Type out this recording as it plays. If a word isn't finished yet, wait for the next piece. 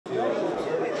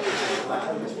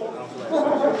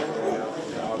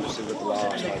Obviously, with the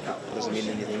loss, like, it doesn't mean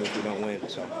anything if we don't win.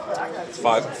 So,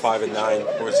 5-9.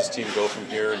 Where does this team go from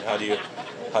here, and how do you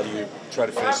try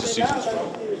to finish the season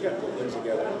strong?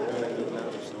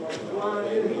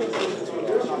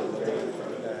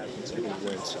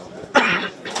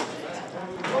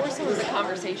 What were some of the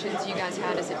conversations you guys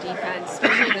had as a defense,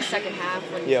 especially in the second half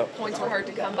when points were hard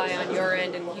to come by on your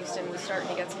end and Houston was starting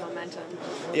to get some momentum?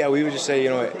 Yeah, we would just say,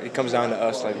 it comes down to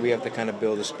us. Like, we have to kind of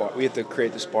build a spark. We have to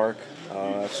create the spark,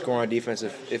 score on defense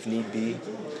if need be,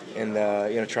 and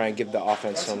try and give the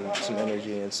offense some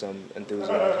energy and some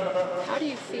enthusiasm. How do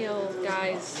you feel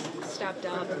guys stepped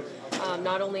up,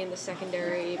 not only in the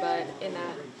secondary but in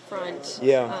that front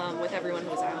with everyone who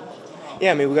was out?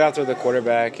 Yeah, I mean, we got after the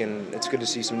quarterback, and it's good to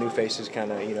see some new faces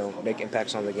kind of, make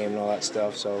impacts on the game and all that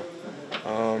stuff. So,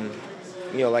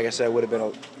 like I said,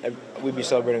 we'd be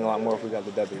celebrating a lot more if we got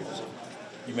the W. So.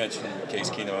 You mentioned Case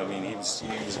Keenum. I mean, he was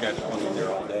a guy that hung in there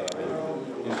all day. I mean,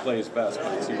 he didn't play his best,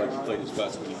 but it seemed like he played his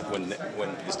best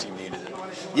when his team needed it.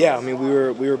 Yeah, I mean, we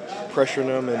were pressuring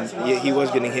him, and he was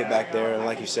getting hit back there, and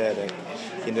like you said,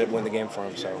 he ended up winning the game for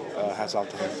him. So, hats off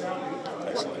to him.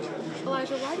 Excellent.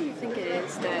 Elijah, why do you think it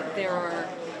is that there are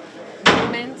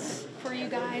moments for you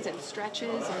guys and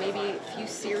stretches and maybe a few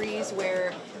series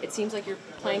where it seems like you're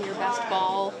playing your best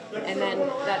ball and then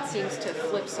that seems to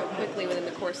flip so quickly within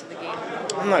the course of the game?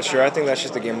 I'm not sure. I think that's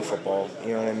just a game of football.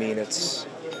 You know what I mean?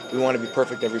 We want to be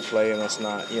perfect every play, and that's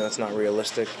not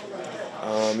realistic.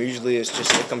 Usually it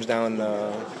comes down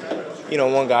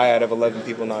one guy out of 11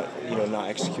 people not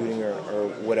executing or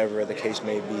whatever the case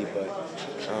may be. But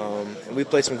we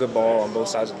played some good ball on both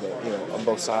sides but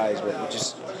we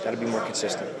just got to be more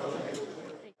consistent.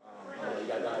 You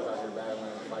got guys out here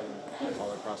battling, fighting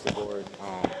all across the board.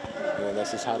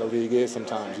 That's just how the league is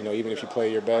sometimes. Even if you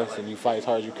play your best and you fight as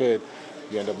hard as you could,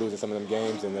 you end up losing some of them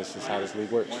games, and that's just how this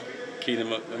league works.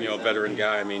 Keenum, a veteran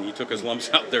guy. I mean, he took his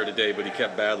lumps out there today, but he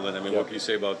kept battling. I mean, What can you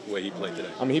say about the way he played today?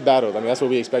 I mean, he battled. I mean, that's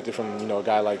what we expected from a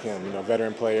guy like him. A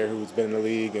veteran player who's been in the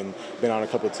league and been on a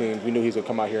couple of teams. We knew he was gonna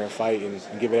come out here and fight and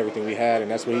give it everything we had, and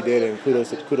that's what he did. And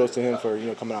kudos to him for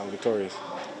coming out victorious.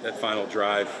 That final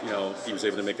drive, he was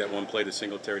able to make that one play to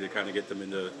Singletary to kind of get them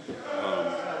into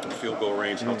field goal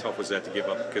range. How tough was that to give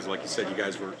up? Because, like you said, you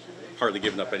guys were hardly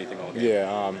giving up anything all game.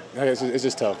 Yeah, it's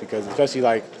just tough because especially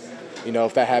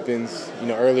if that happens,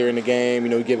 earlier in the game,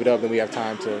 we give it up, then we have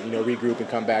time to, regroup and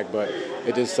come back. But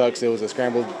it just sucks. It was a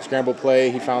scramble play.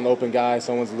 He found the open guy.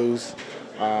 Someone's loose,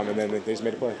 and then they just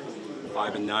made a play.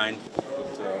 5-9.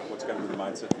 What's going to be the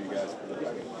mindset for you guys for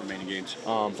the remaining games?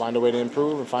 Find a way to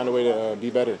improve and find a way to be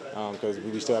better because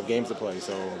we still have games to play.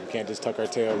 So we can't just tuck our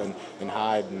tail and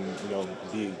hide and,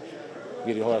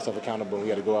 we got to hold ourselves accountable. We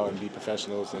got to go out and be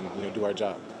professionals and, do our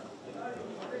job.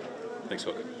 Thanks,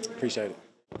 Hooker. Appreciate it.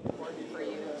 For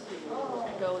you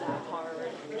to go that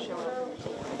hard and show up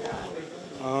like that?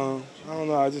 I don't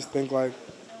know. I just think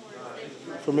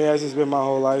for me, it's just been my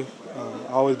whole life.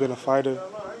 I've always been a fighter.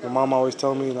 My mom always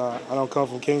told me, I don't come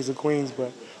from kings and queens,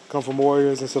 but come from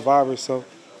warriors and survivors. So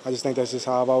I just think that's just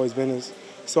how I've always been. There's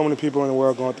so many people in the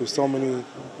world going through so many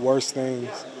worse things.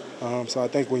 So I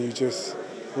think when you just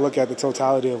look at the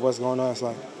totality of what's going on, it's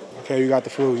like, okay, you got the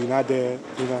flu, you're not dead,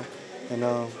 And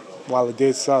while it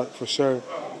did suck for sure,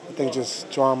 I think just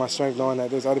drawing my strength knowing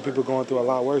that there's other people going through a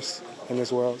lot worse in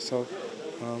this world. So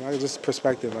just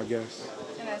perspective, I guess.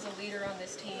 And as a leader on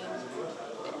this team,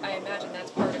 I imagine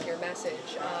that's part of your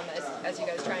message as you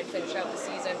guys try and finish out the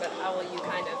season, but how will you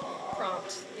kind of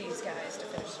prompt these guys to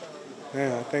finish strong?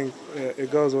 Yeah, I think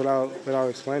it goes without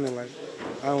explaining. I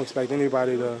don't expect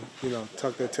anybody to,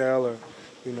 tuck their tail or,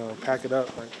 pack it up.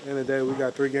 At the end of the day, we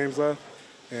got 3 games left,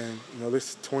 and,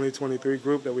 this 2023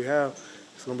 group that we have,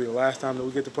 it's going to be the last time that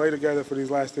we get to play together for these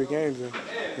last 3 games,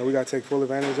 and we got to take full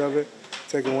advantage of it,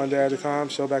 take it one day at a time,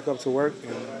 show back up to work,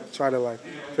 and try to,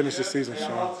 finish the season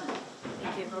strong.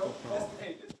 Thank you.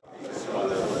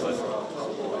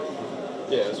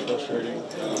 Yeah, it was frustrating.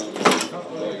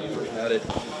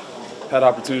 Had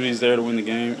opportunities there to win the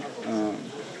game,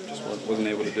 just wasn't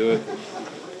able to do it.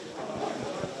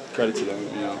 Credit to them,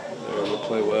 they were able to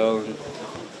play well, and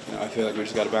I feel like we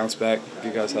just got to bounce back,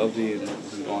 get guys healthy, and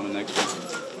go on to the next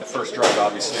one. The first drive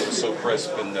obviously was so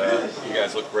crisp, and you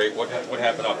guys looked great. What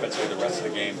happened offensively the rest of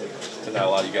the game to not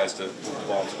allow you guys to move the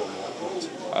ball and score more points?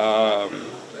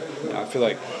 I feel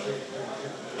like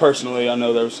personally, I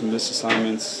know there were some missed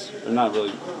assignments, or not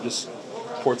really, just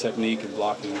poor technique and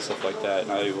blocking and stuff like that,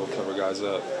 not able to cover guys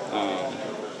up.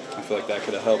 I feel like that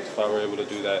could have helped if I were able to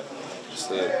do that, just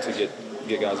to get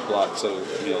guys blocked so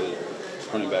the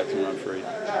running back can run free.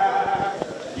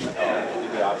 You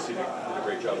obviously did a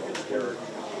great job against Derek.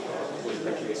 Was it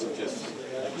the case of just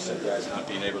said, guys not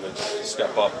being able to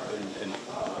step up and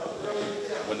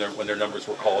when their numbers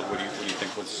were called, what do you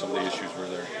think was some of the issues were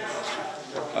there?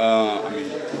 I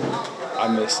mean, I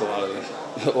missed a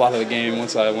lot of the game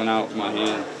once I went out with my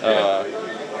hand,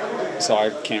 so I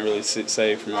can't really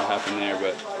say from what happened there.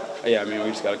 But yeah, I mean, we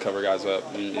just got to cover guys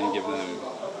up and give them.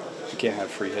 You can't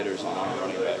have free hitters on our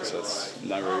running backs. So it's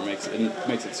never makes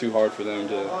it too hard for them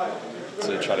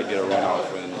to try to get a run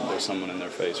off when there's someone in their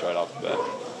face right off the bat.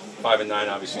 5-9,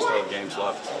 obviously, still have games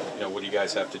left. You know, what do you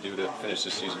guys have to do to finish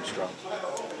this season strong?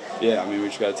 Yeah, I mean, we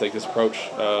just got to take this approach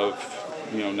of,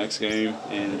 next game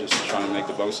and just trying to make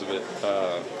the most of it.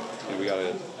 We got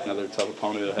another tough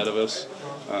opponent ahead of us,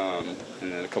 and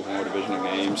then a couple more divisional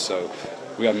games. So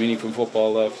we got meaningful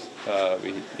football left.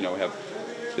 We have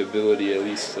the ability at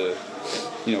least to,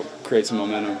 create some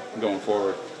momentum going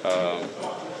forward.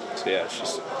 So yeah, it's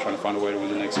just trying to find a way to win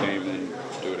the next game and then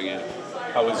do it again.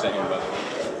 How is that, by the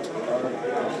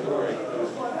way?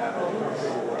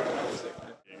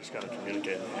 You just got to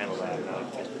communicate and handle that.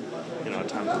 At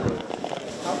times.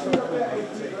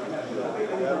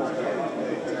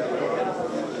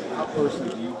 How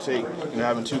personally do you take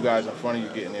having two guys in front of you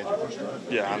getting injured?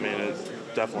 Yeah, I mean, it's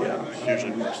definitely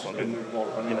hugely personal.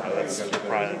 I mean, that's your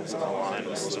pride in the line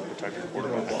is to protect your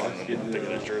quarterback and to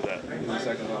get injured. That,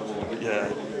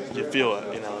 yeah, you feel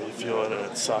it. You feel it, and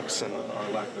it sucks, and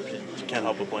you can't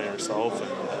help but blame yourself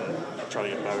and try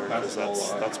to get better because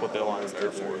that's what the line's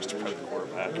there for, is to protect the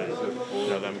quarterback,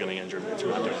 and them getting injured means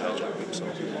you're not doing that job. So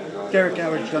Derek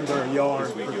averaged under a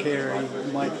yard per carry.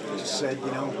 Mike just said,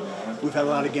 we've had a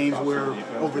lot of games where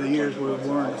over the years we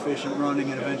weren't efficient running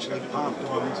and eventually popped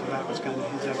one, so that was kind of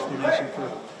his explanation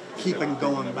for keeping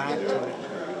going back to it.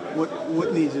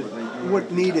 What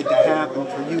needed to happen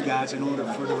for you guys in order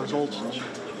for the results this year?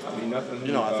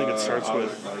 I think it starts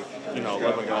with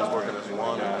 11 guys working as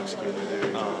one and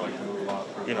executing.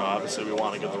 Obviously we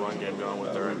want to get the run game going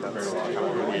with Derek. That's kind of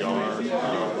who we are.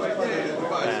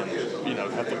 And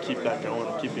have to keep that going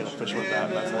and keep being efficient with that.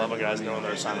 And that's 11 guys knowing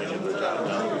their assignment, getting their job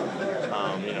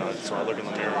done. So I look in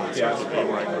the mirror and say, okay,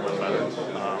 where I can run better.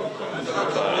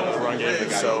 But the run game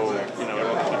is so,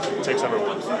 it takes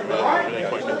everyone. It ain't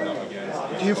quite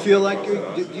good. Do you feel like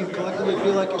do you collectively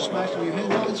feel like you're smashing your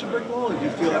hand against a brick wall, or do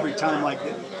you feel every time like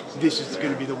this is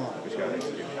going to be the one?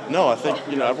 No, I think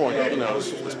everyone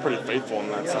is pretty faithful in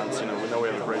that sense. We know we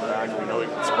have a great back, we know we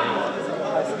can spring on it.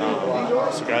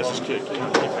 So guys just keep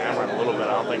hammering a little bit.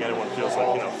 I don't think anyone feels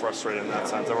like frustrated in that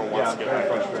sense. Everyone wants to get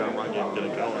back to the run game and get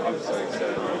it going.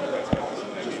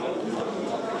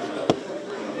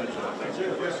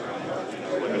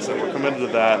 Like I said, we're committed to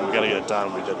that, and we got to get it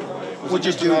done. We did it. What'd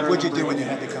you do when you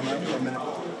had to come out for a minute?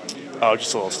 Oh,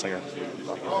 just a little stinger.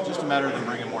 Just a matter of them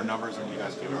bringing more numbers than you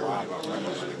guys give a lot.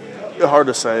 It's hard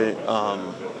to say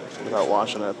without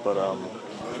watching it, but I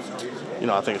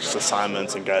think it's just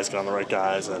assignments and guys get on the right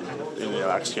guys and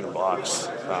executing blocks.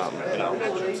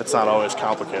 It's not always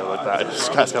complicated like that.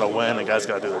 Guys got to win and guys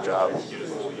got to do their job.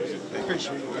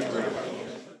 Appreciate it.